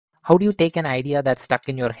How do you take an idea that's stuck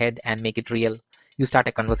in your head and make it real? You start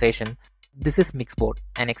a conversation. This is Mixboard,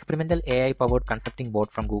 an experimental AI-powered concepting board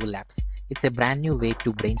from Google Labs. It's a brand new way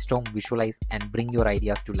to brainstorm, visualize, and bring your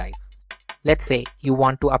ideas to life. Let's say you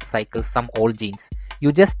want to upcycle some old jeans.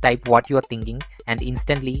 You just type what you're thinking and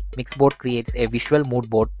instantly Mixboard creates a visual mood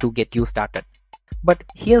board to get you started. But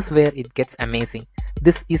here's where it gets amazing.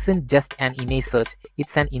 This isn't just an image search,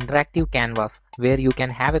 it's an interactive canvas where you can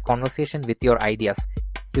have a conversation with your ideas.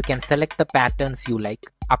 You can select the patterns you like,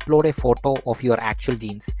 upload a photo of your actual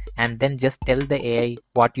jeans, and then just tell the AI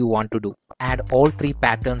what you want to do. Add all 3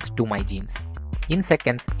 patterns to my jeans. In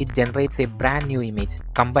seconds, it generates a brand new image,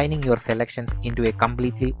 combining your selections into a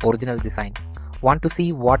completely original design. Want to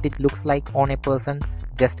see what it looks like on a person?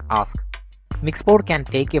 Just ask. Mixboard can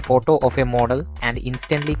take a photo of a model and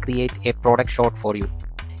instantly create a product shot for you.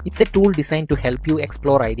 It's a tool designed to help you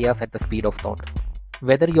explore ideas at the speed of thought.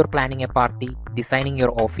 Whether you're planning a party, designing your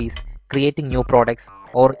office, creating new products,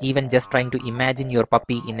 or even just trying to imagine your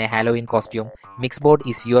puppy in a Halloween costume, Mixboard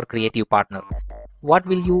is your creative partner. What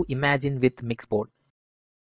will you imagine with Mixboard?